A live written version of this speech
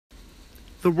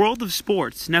The world of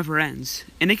sports never ends,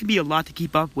 and it can be a lot to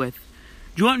keep up with.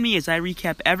 Join me as I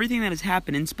recap everything that has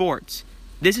happened in sports.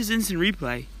 This is Instant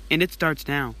Replay, and it starts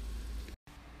now.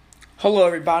 Hello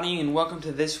everybody, and welcome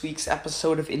to this week's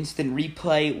episode of Instant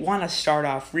Replay. Want to start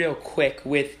off real quick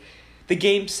with the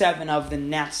Game 7 of the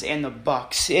Nets and the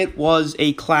Bucks. It was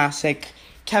a classic.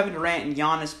 Kevin Durant and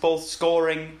Giannis both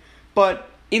scoring, but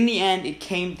in the end it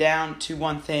came down to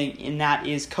one thing, and that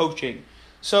is coaching.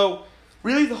 So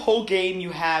really the whole game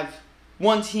you have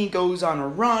one team goes on a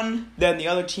run, then the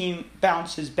other team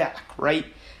bounces back, right?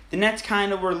 The Nets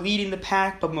kind of were leading the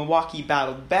pack, but Milwaukee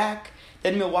battled back.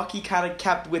 Then Milwaukee kind of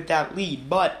kept with that lead,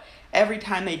 but every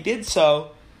time they did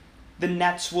so, the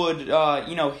Nets would,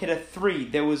 hit a three.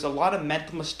 There was a lot of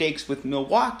mental mistakes with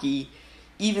Milwaukee,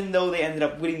 even though they ended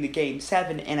up winning the Game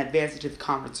 7 and advancing to the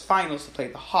conference finals to play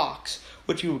the Hawks,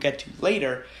 which we will get to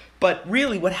later. But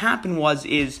really what happened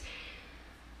is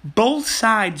both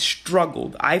sides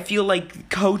struggled. I feel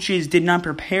like coaches did not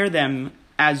prepare them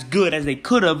as good as they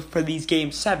could have for these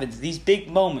Game 7s, these big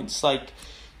moments. Like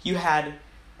you had,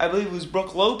 I believe it was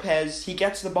Brook Lopez, he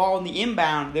gets the ball in the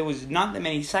inbound, there was not that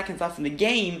many seconds left in the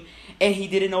game, and he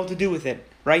didn't know what to do with it,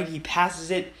 right? He passes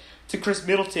it to Chris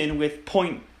Middleton with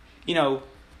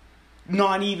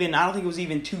not even, I don't think it was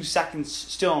even 2 seconds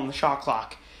still on the shot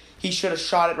clock. He should have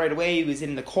shot it right away. He was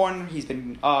in the corner. He's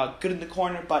been good in the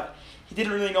corner, but he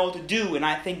didn't really know what to do, and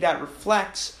I think that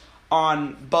reflects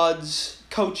on Bud's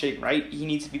coaching, right? He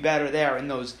needs to be better there in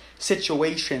those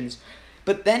situations.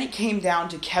 But then it came down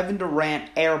to Kevin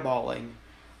Durant airballing.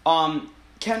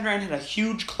 Kevin Durant had a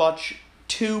huge clutch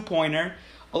 2-pointer.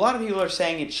 A lot of people are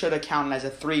saying it should have counted as a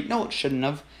 3. No, it shouldn't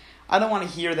have. I don't want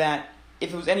to hear that.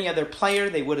 If it was any other player,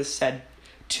 they would have said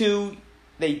 2.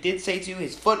 They did say 2.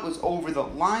 His foot was over the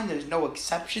line. There's no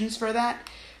exceptions for that.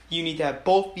 You need to have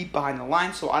both feet behind the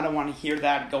line, so I don't want to hear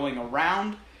that going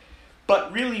around.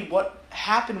 But really what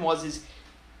happened is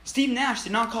Steve Nash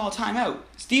did not call a timeout.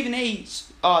 Stephen A.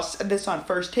 Said this on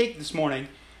First Take this morning.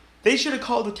 They should have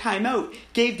called a timeout,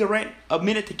 gave Durant a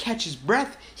minute to catch his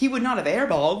breath. He would not have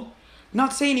airballed.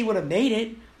 Not saying he would have made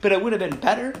it, but it would have been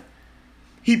better.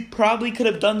 He probably could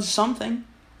have done something,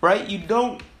 right? You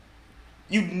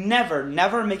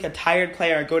never make a tired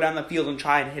player go down the field and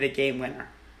try and hit a game winner,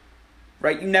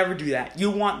 right? You never do that.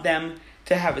 You want them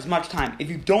to have as much time. If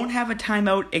you don't have a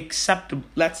timeout,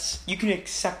 you can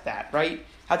accept that, right?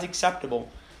 That's acceptable.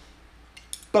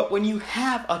 But when you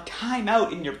have a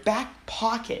timeout in your back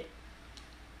pocket,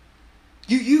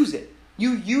 you use it.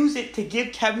 You use it to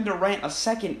give Kevin Durant a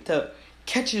second to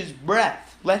catch his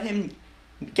breath. Let him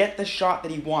get the shot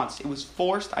that he wants. It was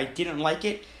forced. I didn't like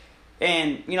it.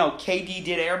 And, KD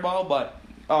did airball, but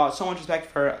so much respect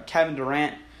for Kevin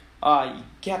Durant. He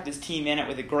kept his team in it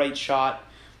with a great shot.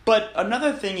 But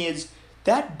another thing is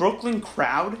that Brooklyn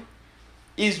crowd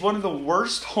is one of the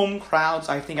worst home crowds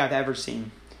I think I've ever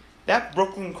seen. That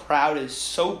Brooklyn crowd is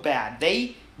so bad.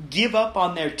 They give up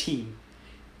on their team.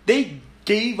 They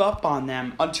gave up on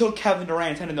them until Kevin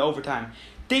Durant entered the overtime.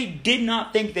 They did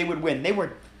not think they would win. They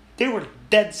were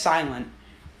dead silent.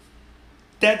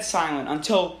 Dead silent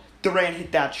until Durant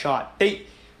hit that shot. They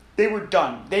were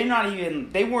done. They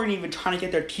weren't even trying to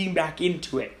get their team back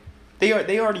into it.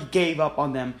 They already gave up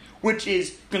on them, which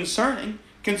is concerning,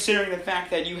 considering the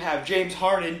fact that you have James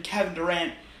Harden, Kevin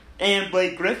Durant, and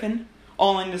Blake Griffin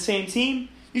all in the same team.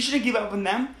 You shouldn't give up on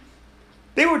them.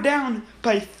 They were down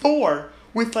by 4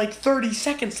 with 30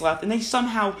 seconds left, and they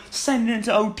somehow sent it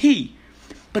into OT.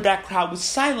 But that crowd was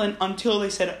silent until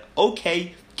they said,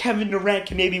 okay, Kevin Durant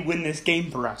can maybe win this game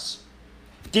for us.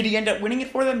 Did he end up winning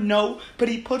it for them? No, but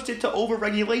he puts it to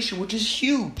overregulation, which is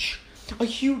huge. A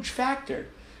huge factor.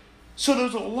 So there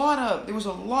was a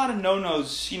lot of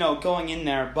no-nos, going in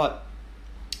there, but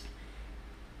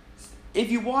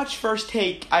if you watch First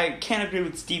Take, I can't agree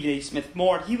with Stephen A. Smith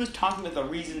more. He was talking about the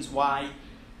reasons why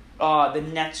the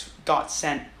Nets got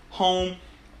sent home.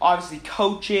 Obviously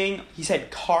coaching, he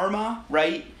said karma,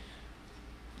 right?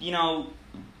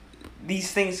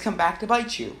 These things come back to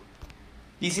bite you.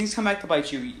 These things come back to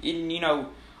bite you in,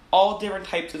 all different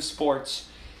types of sports.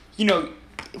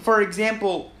 For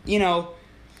example,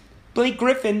 Blake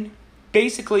Griffin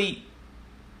basically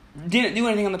didn't do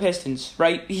anything on the Pistons,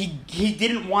 right? He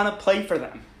didn't want to play for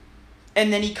them.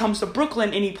 And then he comes to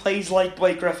Brooklyn and he plays like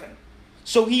Blake Griffin.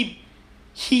 So he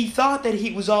thought that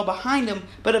he was all behind him,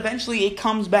 but eventually it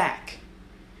comes back.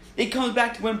 It comes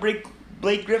back to when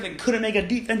Blake Griffin couldn't make a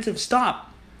defensive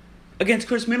stop against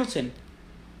Chris Middleton.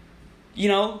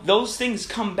 Those things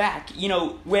come back.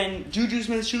 When Juju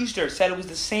Smith-Schuster said it was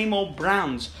the same old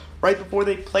Browns right before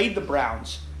they played the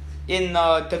Browns in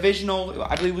the divisional,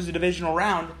 I believe it was the divisional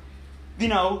round,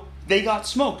 They got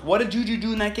smoked. What did Juju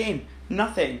do in that game?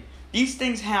 Nothing. These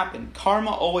things happen.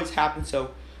 Karma always happens.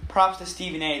 So props to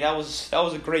Stephen A. That was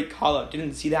a great call out.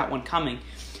 Didn't see that one coming.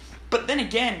 But then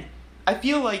again, I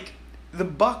feel like the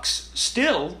Bucks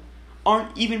still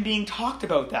aren't even being talked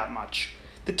about that much.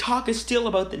 The talk is still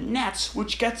about the Nets,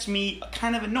 which gets me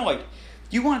kind of annoyed.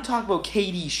 You want to talk about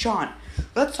KD's shot?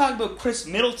 Let's talk about Chris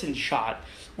Middleton's shot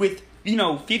with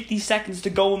 50 seconds to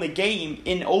go in the game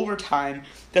in overtime.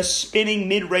 The spinning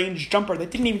mid-range jumper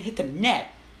that didn't even hit the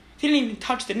net. Didn't even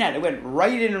touch the net. It went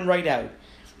right in and right out.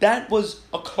 That was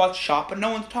a clutch shot, but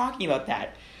no one's talking about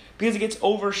that because it gets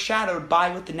overshadowed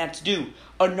by what the Nets do.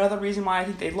 Another reason why I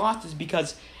think they lost is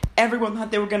because everyone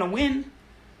thought they were going to win.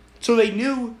 So they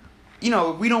knew,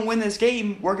 if we don't win this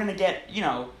game, we're going to get,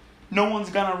 no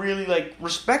one's going to really,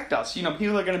 respect us.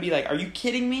 People are going to be like, are you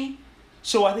kidding me?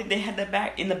 So I think they had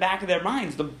that in the back of their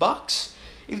minds. The Bucks,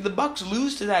 if the Bucks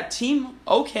lose to that team,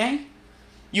 okay.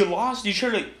 You lost. You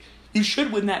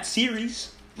should win that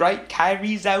series, right?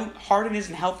 Kyrie's out. Harden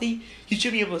isn't healthy. You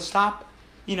should be able to stop,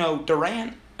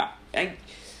 Durant.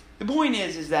 The point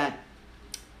is that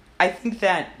I think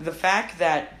that the fact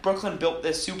that Brooklyn built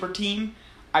this super team,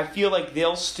 I feel like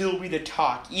they'll still be the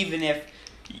talk, even if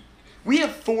we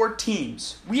have 4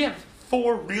 teams. We have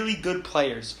 4 really good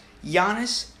players.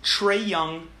 Giannis, Trae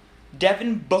Young,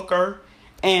 Devin Booker,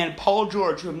 and Paul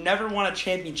George, who have never won a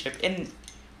championship, and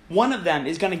one of them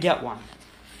is going to get one.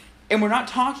 And we're not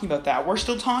talking about that. We're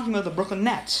still talking about the Brooklyn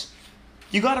Nets.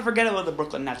 You got to forget about the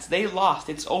Brooklyn Nets. They lost.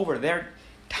 It's over. Their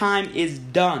time is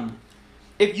done.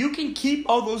 If you can keep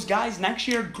all those guys next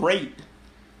year, great.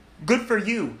 Good for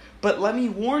you. But let me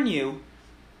warn you,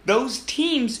 those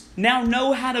teams now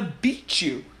know how to beat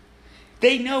you.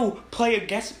 They know play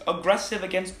aggressive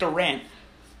against Durant.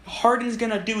 Harden's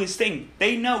going to do his thing.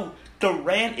 They know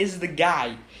Durant is the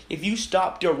guy. If you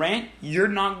stop Durant, you're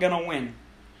not going to win.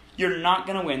 You're not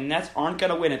going to win. Nets aren't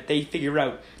going to win if they figure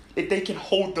out if they can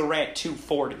hold Durant to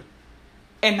 40.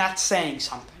 And that's saying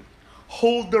something.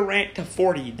 Hold Durant to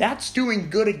 40. That's doing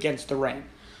good against Durant.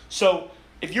 So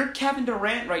if you're Kevin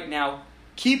Durant right now,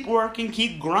 keep working,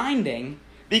 keep grinding,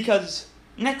 because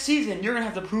next season you're going to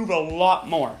have to prove a lot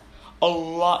more. A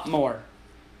lot more.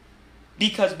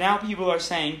 Because now people are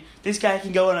saying, this guy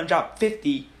can go in and drop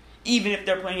 50, even if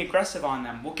they're playing aggressive on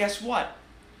them. Well, guess what?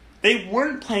 They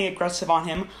weren't playing aggressive on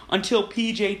him until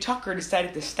P.J. Tucker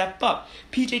decided to step up.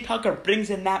 P.J. Tucker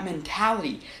brings in that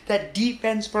mentality, that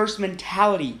defense-first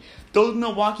mentality. Those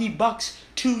Milwaukee Bucks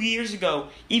 2 years ago,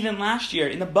 even last year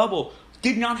in the bubble,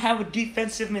 did not have a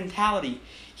defensive mentality.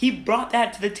 He brought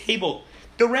that to the table.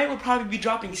 Durant would probably be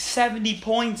dropping 70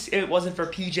 points if it wasn't for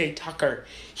P.J. Tucker.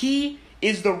 He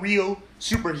is the real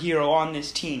superhero on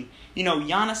this team.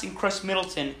 Giannis and Chris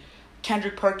Middleton,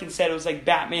 Kendrick Perkins said it was like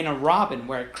Batman and Robin,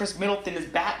 where Chris Middleton is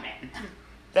Batman.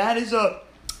 That is a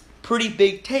pretty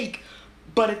big take.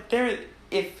 But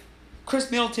if Chris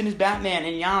Middleton is Batman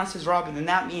and Giannis is Robin, then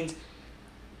that means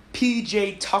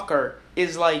P.J. Tucker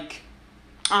is like,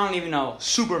 I don't even know,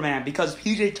 Superman, because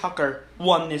P.J. Tucker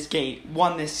won this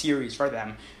series for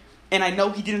them. And I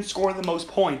know he didn't score the most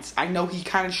points. I know he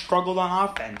kind of struggled on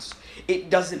offense. It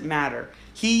doesn't matter.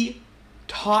 He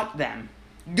taught them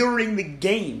during the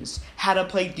games how to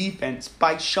play defense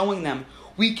by showing them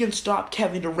we can stop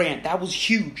Kevin Durant. That was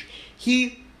huge.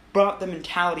 He brought the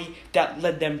mentality that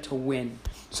led them to win.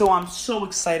 So I'm so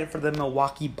excited for the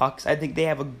Milwaukee Bucks. I think they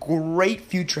have a great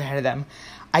future ahead of them.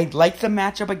 I like the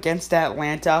matchup against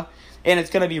Atlanta, and it's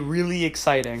going to be really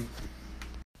exciting.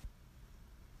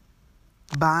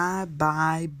 Bye,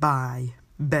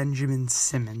 Benjamin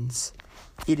Simmons.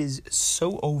 It is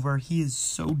so over. He is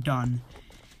so done.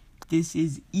 That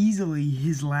was easily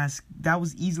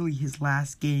his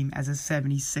last game as a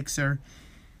 76er.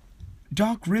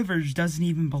 Doc Rivers doesn't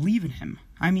even believe in him.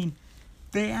 I mean,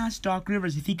 they asked Doc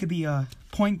Rivers if he could be a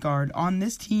point guard on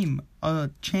this team,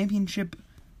 a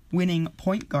championship-winning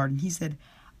point guard, and he said,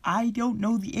 I don't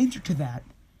know the answer to that.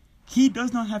 He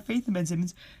does not have faith in Ben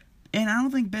Simmons, and I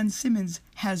don't think Ben Simmons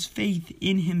has faith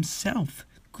in himself,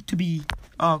 to be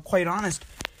quite honest.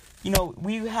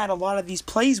 We had a lot of these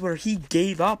plays where he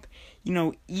gave up,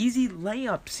 easy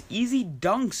layups, easy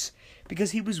dunks,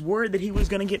 because he was worried that he was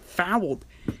going to get fouled.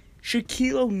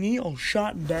 Shaquille O'Neal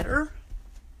shot better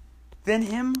than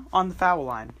him on the foul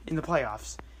line in the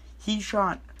playoffs. He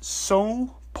shot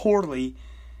so poorly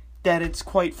that it's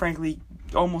quite frankly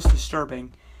almost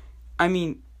disturbing. I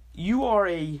mean,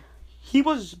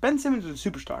 Ben Simmons was a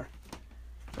superstar.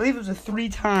 I believe it was a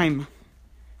 3-time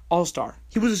All-Star.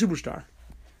 He was a superstar.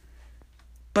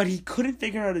 But he couldn't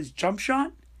figure out his jump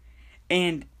shot,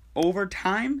 and over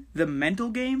time, the mental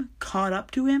game caught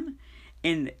up to him,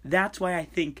 and that's why I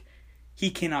think he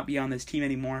cannot be on this team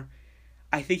anymore.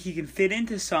 I think he can fit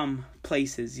into some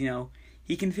places,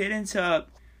 He can fit into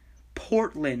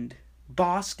Portland,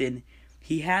 Boston.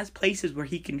 He has places where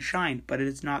he can shine, but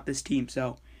it's not this team,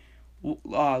 so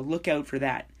look out for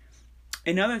that.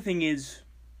 Another thing is,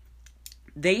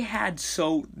 this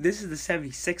is the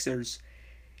 76ers.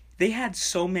 They had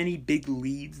so many big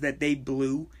leads that they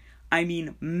blew. I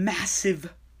mean,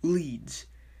 massive leads.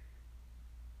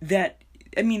 The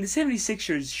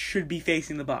 76ers should be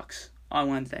facing the Bucks on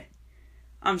Wednesday.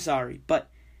 I'm sorry, but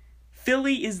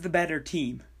Philly is the better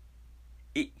team.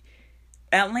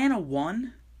 Atlanta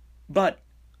won, but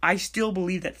I still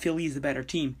believe that Philly is the better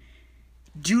team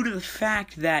due to the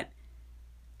fact that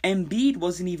Embiid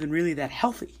wasn't even really that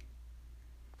healthy.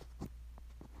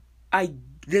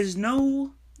 There's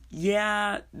no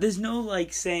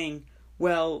saying,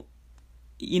 well,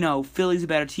 Philly's a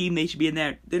better team, they should be in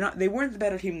there. They weren't the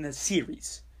better team in the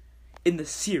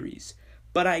series.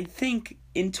 But I think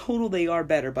in total they are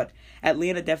better, but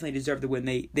Atlanta definitely deserved the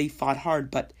win. They fought hard,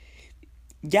 but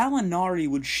Gallinari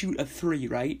would shoot a 3,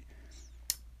 right?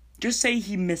 Just say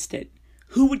he missed it.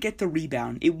 Who would get the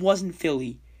rebound? It wasn't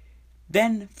Philly.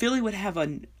 Then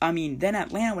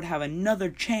Atlanta would have another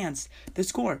chance to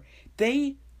score.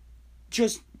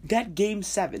 That game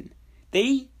 7,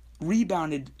 they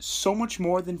rebounded so much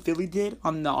more than Philly did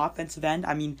on the offensive end.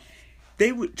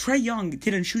 Trae Young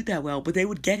didn't shoot that well, but they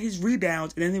would get his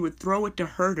rebounds, and then they would throw it to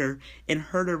Huerter, and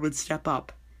Huerter would step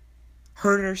up.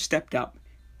 Huerter stepped up.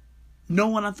 No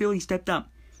one on Philly stepped up.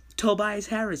 Tobias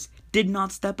Harris did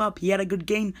not step up. He had a good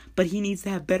game, but he needs to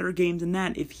have better games than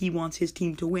that if he wants his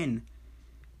team to win.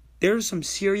 There are some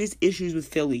serious issues with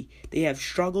Philly. They have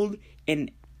struggled,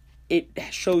 and it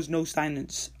shows no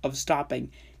signs of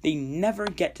stopping. They never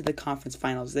get to the conference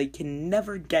finals. They can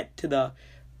never get to the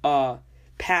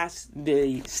past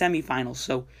the semifinals.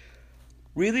 So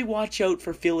really watch out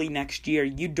for Philly next year.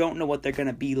 You don't know what they're going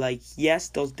to be like. Yes,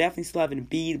 they'll definitely still have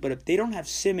Embiid, but if they don't have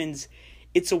Simmons,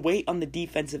 it's a weight on the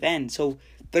defensive end. So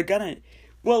they're going to...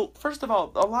 Well, first of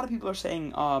all, a lot of people are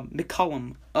saying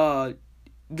McCollum,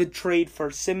 the trade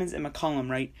for Simmons and McCollum,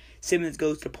 right? Simmons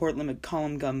goes to Portland,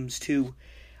 McCollum comes to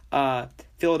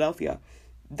Philadelphia.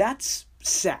 That's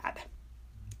sad,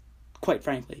 quite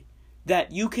frankly,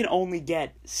 that you can only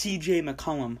get C.J.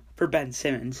 McCollum for Ben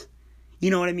Simmons.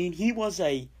 You know what I mean? He was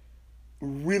a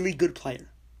really good player.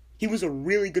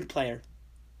 2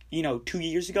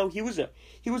 years ago, he was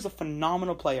a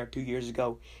phenomenal player 2 years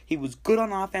ago. He was good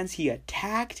on offense. He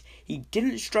attacked. He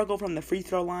didn't struggle from the free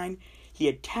throw line. He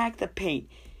attacked the paint.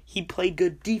 He played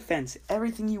good defense.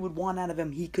 Everything you would want out of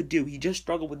him, he could do. He just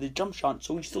struggled with his jump shot,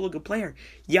 so he's still a good player.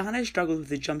 Giannis struggled with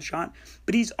his jump shot,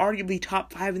 but he's arguably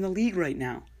top 5 in the league right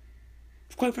now.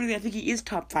 Quite frankly, I think he is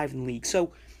top 5 in the league.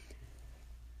 So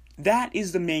that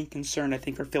is the main concern, I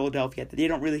think, for Philadelphia, that they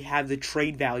don't really have the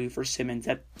trade value for Simmons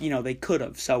that, they could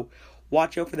have. So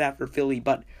watch out for that for Philly.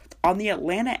 But on the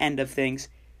Atlanta end of things,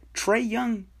 Trae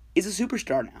Young is a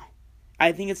superstar now.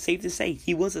 I think it's safe to say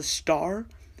he was a star,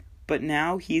 but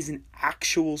now he's an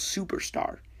actual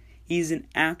superstar. He's an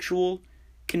actual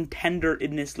contender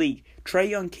in this league. Trae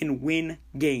Young can win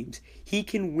games. He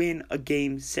can win a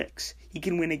game 6. He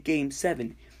can win a game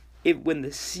 7. When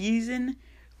the season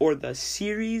or the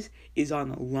series is on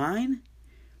the line,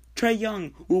 Trae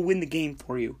Young will win the game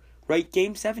for you. Right?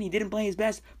 Game 7, he didn't play his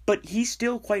best, but he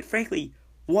still, quite frankly,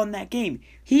 won that game.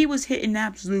 He was hitting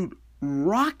absolute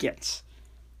rockets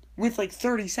with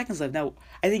 30 seconds left. Now,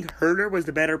 I think Huerter was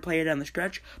the better player down the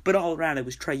stretch, but all around it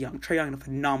was Trae Young. Trae Young had a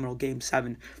phenomenal Game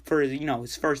 7 for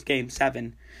his first Game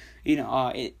 7,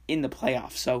 in the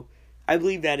playoffs. So I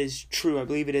believe that is true. I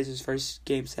believe it is his first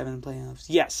Game 7 in the playoffs.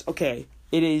 Yes, okay,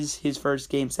 it is his first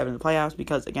Game 7 in the playoffs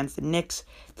because against the Knicks,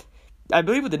 I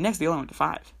believe with the Knicks they only went to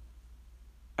 5.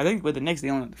 I think with the Knicks they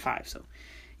only went to 5. So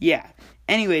yeah.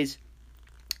 Anyways,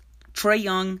 Trae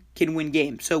Young can win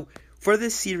games. So for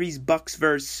this series, Bucks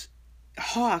versus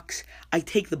Hawks, I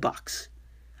take the Bucks.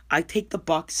 I take the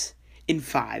Bucks in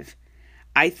 5.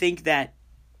 I think that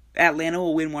Atlanta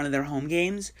will win one of their home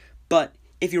games, but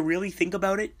if you really think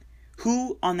about it,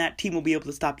 who on that team will be able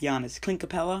to stop Giannis? Clint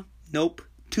Capella? Nope.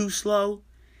 Too slow.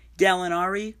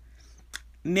 Gallinari?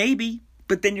 Maybe,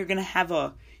 but then you're going to have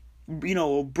a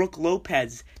Brook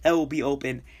Lopez that will be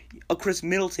open. A Chris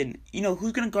Middleton.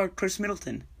 Who's going to guard Chris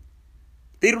Middleton?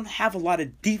 They don't have a lot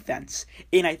of defense,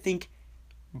 and I think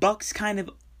Bucks kind of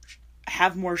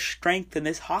have more strength than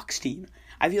this Hawks team.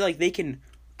 I feel like they can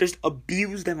just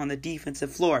abuse them on the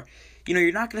defensive floor.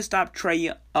 You're not going to stop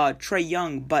Trae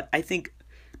Young, but I think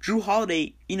Jrue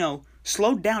Holiday,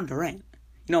 slowed down Durant.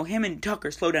 Him and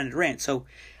Tucker slowed down Durant. So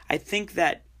I think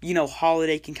that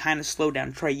Holiday can kind of slow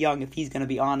down Trae Young if he's going to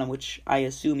be on him, which I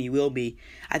assume he will be.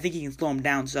 I think he can slow him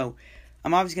down, so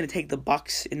I'm obviously going to take the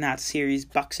Bucks in that series,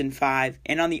 Bucks in 5.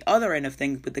 And on the other end of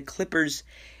things, with the Clippers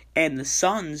and the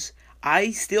Suns,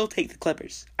 I still take the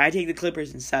Clippers. I take the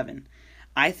Clippers in 7.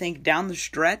 I think down the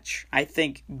stretch, I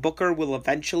think Booker will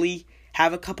eventually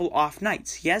have a couple off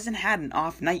nights. He hasn't had an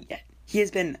off night yet. He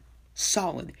has been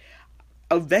solid.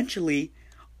 Eventually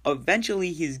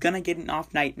he's going to get an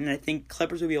off night, and I think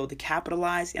Clippers will be able to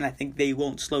capitalize, and I think they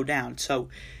won't slow down. So,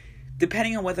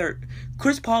 depending on whether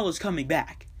Chris Paul is coming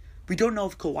back, we don't know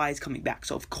if Kawhi is coming back.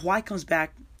 So, if Kawhi comes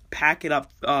back, pack it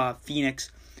up,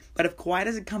 Phoenix. But if Kawhi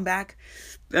doesn't come back,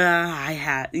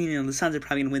 the Suns are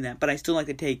probably going to win that. But I still like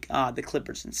to take the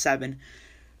Clippers in 7.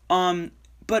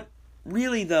 But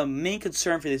really, the main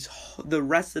concern for the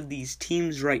rest of these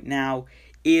teams right now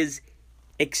is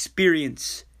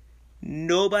experience.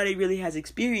 Nobody really has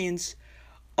experience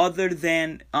other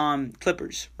than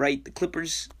Clippers, right? The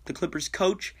Clippers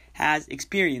coach has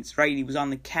experience, right? He was on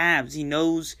the Cavs. He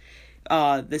knows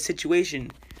the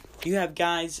situation. You have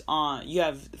guys on. You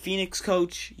have the Phoenix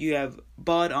coach. You have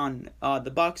Bud on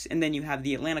the Bucks, and then you have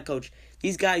the Atlanta coach.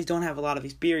 These guys don't have a lot of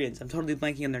experience. I'm totally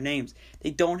blanking on their names.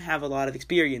 They don't have a lot of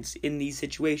experience in these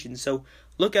situations. So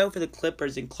look out for the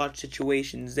Clippers in clutch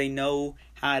situations. They know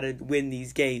how to win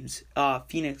these games.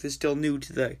 Phoenix is still new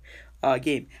to the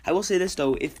game. I will say this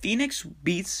though: if Phoenix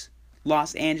beats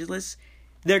Los Angeles,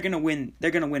 they're gonna win. They're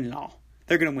gonna win it all.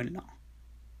 They're gonna win it all.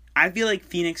 I feel like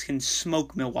Phoenix can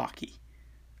smoke Milwaukee.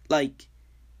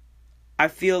 I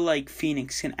feel like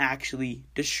Phoenix can actually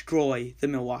destroy the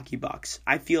Milwaukee Bucks.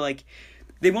 I feel like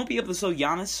they won't be able to slow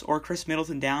Giannis or Chris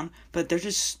Middleton down, but they're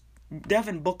just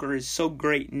Devin Booker is so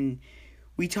great, and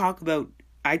I talked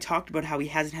about how he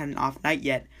hasn't had an off night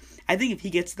yet. I think if he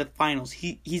gets to the finals,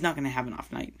 he's not going to have an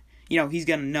off night. He's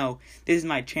going to know this is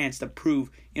my chance to prove,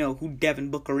 who Devin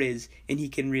Booker is, and he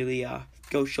can really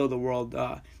go show the world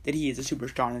that he is a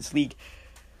superstar in this league.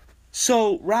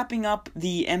 So, wrapping up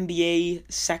the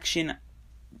NBA section,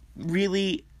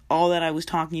 really all that I was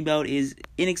talking about is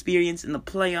inexperience in the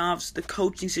playoffs, the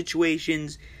coaching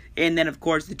situations, and then, of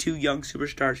course, the two young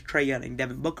superstars, Trae Young and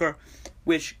Devin Booker.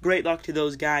 Wish great luck to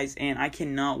those guys, and I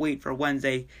cannot wait for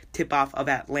Wednesday tip-off of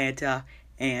Atlanta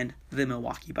and the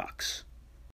Milwaukee Bucks.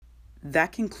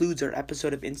 That concludes our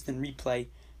episode of Instant Replay.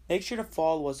 Make sure to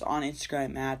follow us on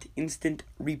Instagram at Instant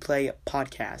Replay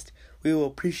Podcast. We will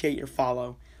appreciate your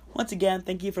follow. Once again,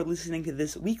 thank you for listening to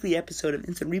this weekly episode of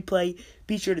Instant Replay.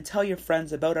 Be sure to tell your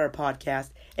friends about our podcast,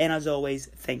 and as always,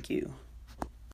 thank you.